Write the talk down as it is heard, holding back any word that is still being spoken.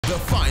The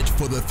fight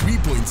for the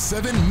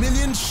 3.7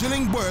 million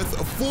shilling worth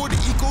of Ford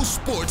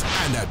EcoSport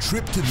and a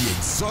trip to the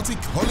exotic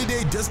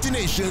holiday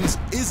destinations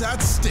is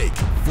at stake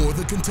for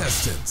the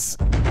contestants.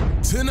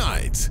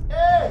 Tonight,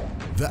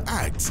 the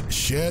acts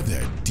share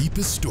their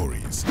deepest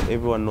stories.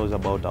 Everyone knows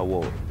about a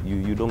war.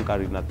 You don't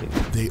carry nothing.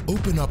 They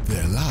open up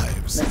their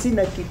lives.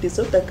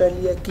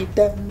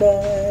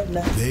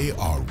 They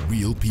are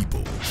real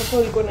people.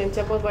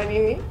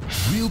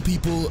 Real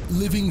people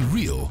living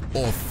real,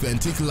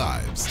 authentic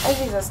lives.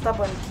 Ivy a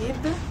stubborn kid,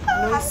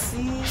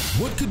 noisy.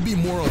 What could be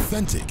more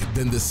authentic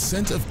than the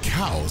scent of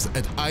cows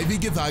at Ivy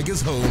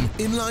GITHAIGA's home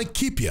in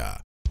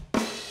Laikipia?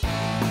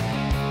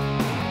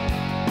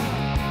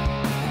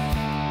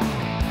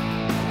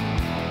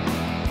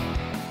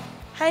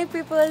 Hi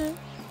people,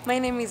 my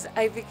name is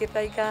Ivy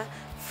GITHAIGA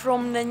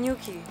from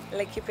Nanyuki,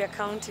 Laikipia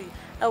County.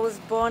 I was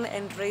born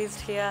and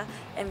raised here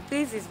and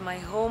this is my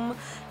home,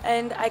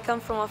 and I come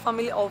from a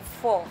family of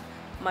 4.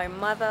 My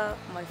mother,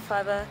 my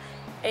father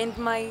and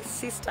my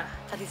sister.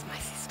 That is my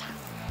sister.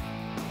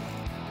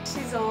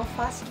 She's our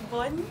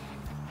firstborn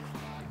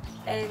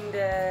and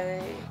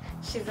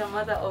she's a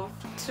mother of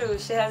 2.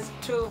 She has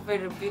 2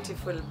 very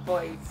beautiful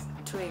boys,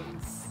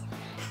 twins.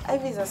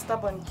 Ivy is a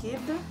stubborn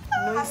kid,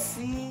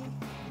 noisy,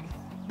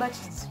 but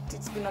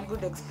it's been a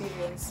good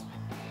experience.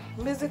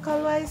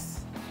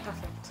 Musical-wise,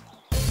 perfect.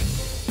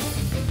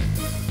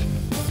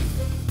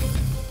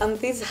 I'm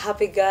this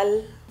happy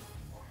girl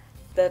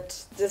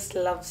that just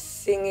loves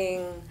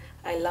singing.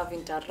 I love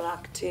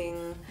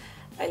interacting.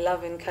 I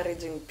love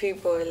encouraging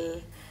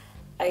people.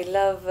 I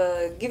love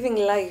giving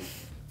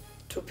life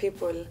to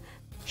people.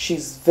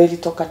 She's very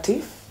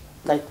talkative,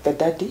 like the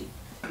daddy.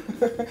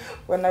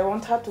 When I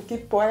want her to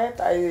keep quiet,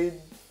 I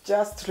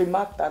just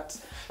remark that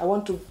I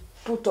want to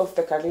put off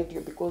the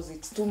radio because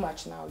it's too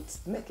much now. It's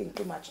making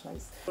too much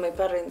noise. My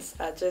parents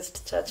are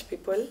just church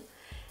people,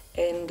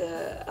 and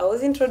I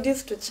was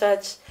introduced to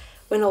church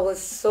when I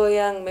was so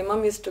young. My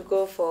mom used to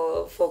go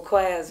for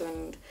choirs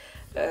and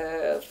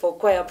for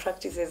choir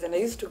practices, and I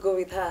used to go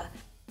with her.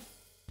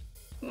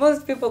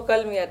 Most people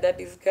call me a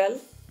daddy's girl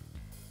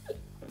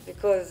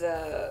because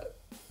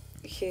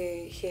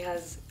he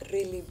has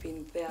really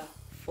been there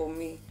for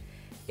me.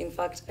 In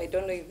fact, I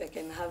don't know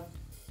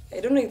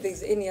if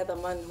there's any other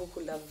man who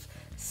could have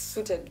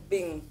suited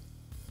being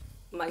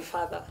my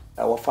father.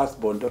 Our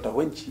firstborn daughter,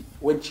 when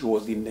she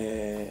was in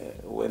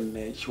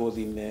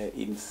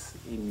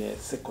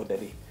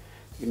secondary,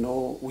 you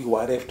know, we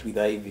were left with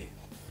Ivy.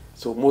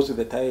 So most of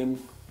the time,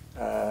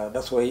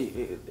 that's why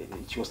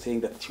she was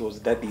saying that she was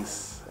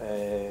daddy's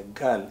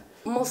girl.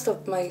 Most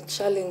of my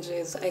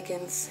challenges, I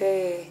can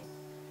say,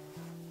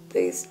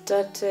 they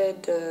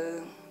started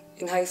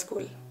in high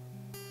school.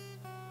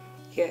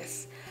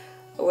 Yes,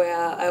 where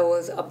I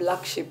was a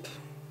black sheep.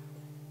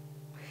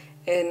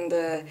 And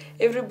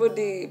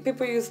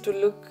people used to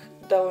look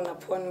down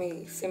upon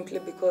me simply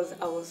because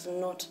I was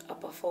not a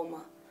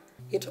performer.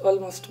 It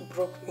almost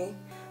broke me,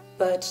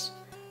 but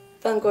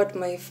thank God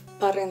my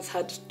parents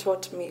had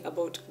taught me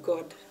about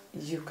God.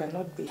 You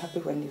cannot be happy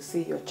when you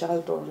see your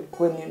child, or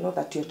when you know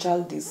that your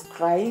child is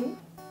crying.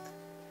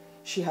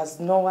 She has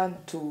no one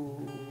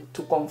to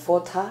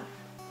comfort her.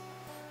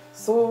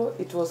 So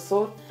it was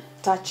so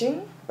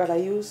touching, but I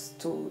used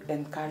to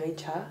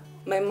encourage her.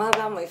 My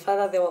mother, my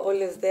father, they were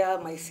always there.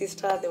 My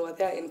sister, they were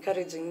there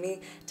encouraging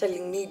me,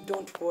 telling me,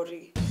 don't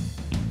worry.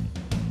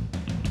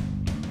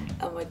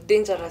 I'm a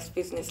dangerous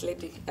business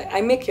lady.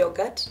 I make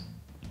yogurt.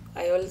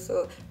 I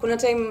also, kuna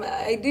time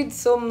I did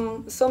so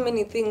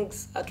many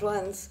things at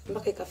once.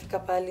 Mpaka ikafika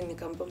pali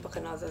nikamwambia mpaka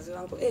na wazazi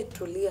wangu,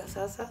 tulia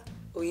sasa,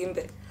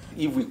 uimbe.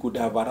 If we could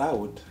have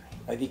allowed,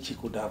 I think she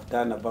could have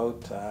done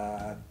about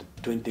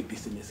 20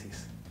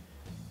 businesses.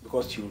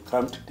 Because she will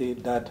come today,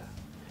 Dad,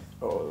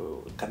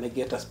 can I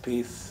get a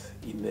space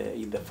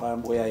in the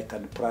farm where I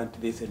can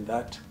plant this and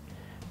that?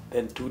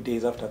 Then 2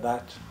 days after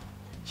that,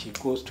 she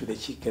goes to the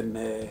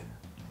chicken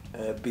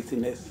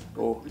business,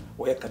 or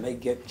where can I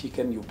get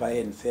chicken, you buy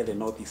and sell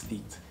and all these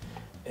things.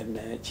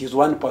 And she's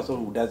one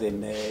person who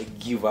doesn't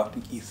give up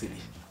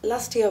easily.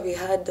 Last year we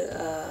had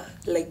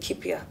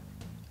Laikipia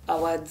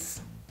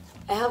awards.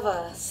 I have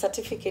a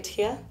certificate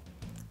here,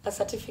 a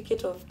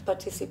certificate of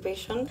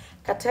participation.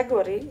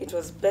 Category, it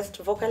was best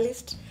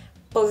vocalist,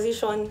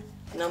 position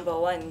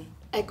 #1.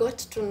 I got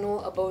to know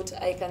about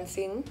I Can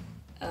Sing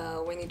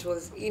when it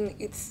was in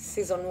its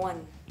season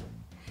 1.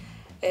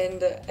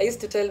 And I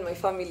used to tell my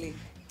family,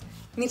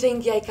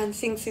 nitaingia I Can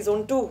Sing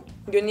season 2,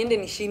 ndio niende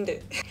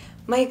nishinde.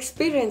 My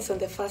experience on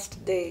the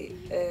first day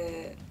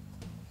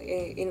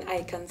in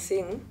I Can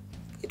Sing,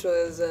 it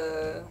was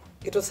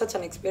such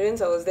an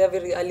experience. I was there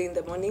very early in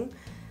the morning.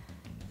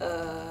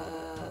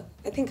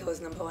 I think I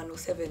was number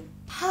 107.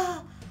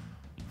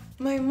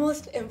 My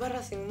most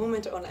embarrassing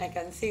moment on I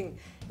Can Sing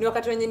ni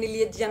wakati wenye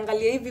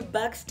nilijiangalia hivi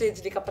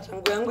backstage nikapata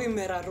nguo yangu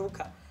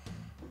imeraruka.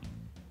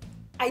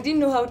 I didn't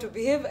know how to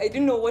behave. I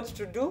didn't know what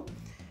to do.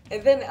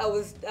 And then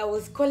I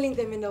was calling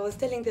them and I was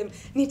telling them,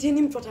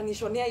 nitini mtu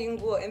atanishonea hii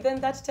nguo. And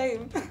then that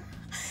time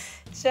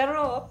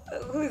Chero,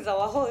 who is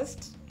our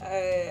host,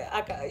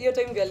 hiyo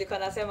time ndio alikuwa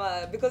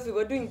anasema, because we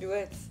were doing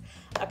duets,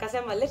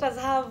 akasema let us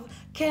have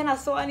Ken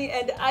Aswani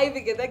and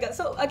Ivy GITHAIGA.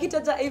 So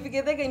akitaja Ivy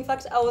GITHAIGA, in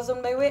fact I was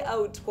on my way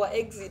out kwa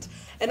exit,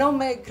 and now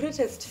my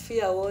greatest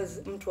fear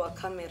was mtu wa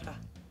camera.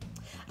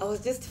 I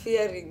was just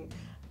fearing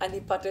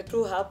anipate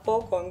tu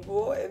hapo kwa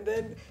nguo, and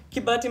then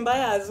kibati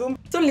mbaya azum.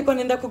 So nilikuwa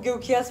naenda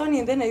kugeukia Aswani,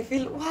 and then I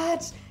feel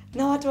what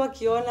na watu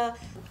wakiona.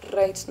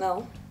 Right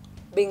now,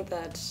 being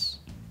that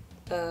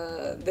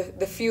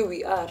the few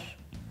we are,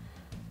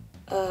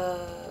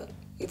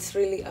 it's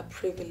really a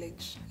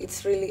privilege.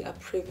 It's really a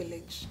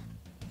privilege.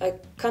 I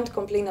can't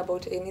complain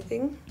about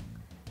anything,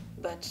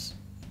 but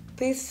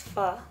this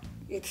far,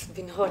 it's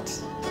been hot.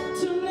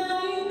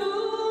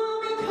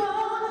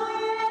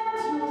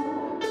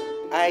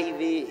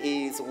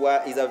 Ivy is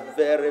a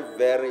very,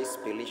 very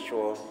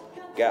spiritual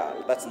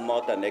girl. That's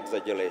not an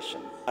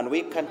exaggeration. And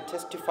we can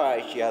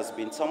testify she has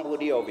been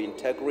somebody of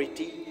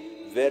integrity,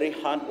 very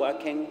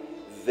hardworking,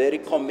 very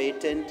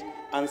committed,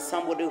 and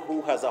somebody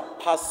who has a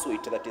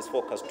pursuit that is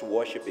focused to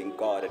worshiping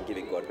God and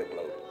giving God the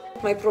glory.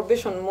 My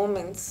probation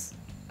moments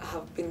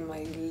have been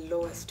my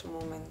lowest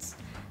moments,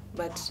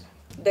 but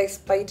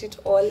despite it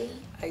all,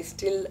 I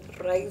still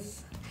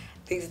rise.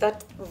 There's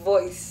that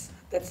voice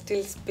that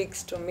still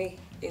speaks to me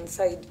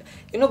inside.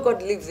 You know,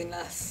 God lives in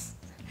us.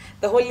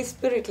 The Holy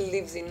Spirit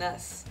lives in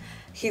us.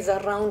 He's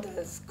around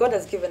us. God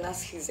has given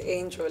us His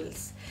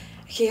angels.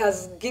 He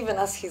has given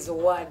us His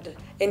word,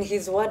 and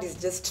His word is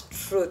just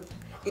truth.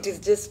 It is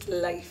just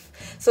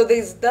life. So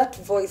there's that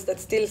voice that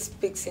still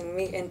speaks in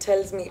me and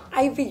tells me,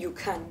 Ivy, you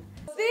can.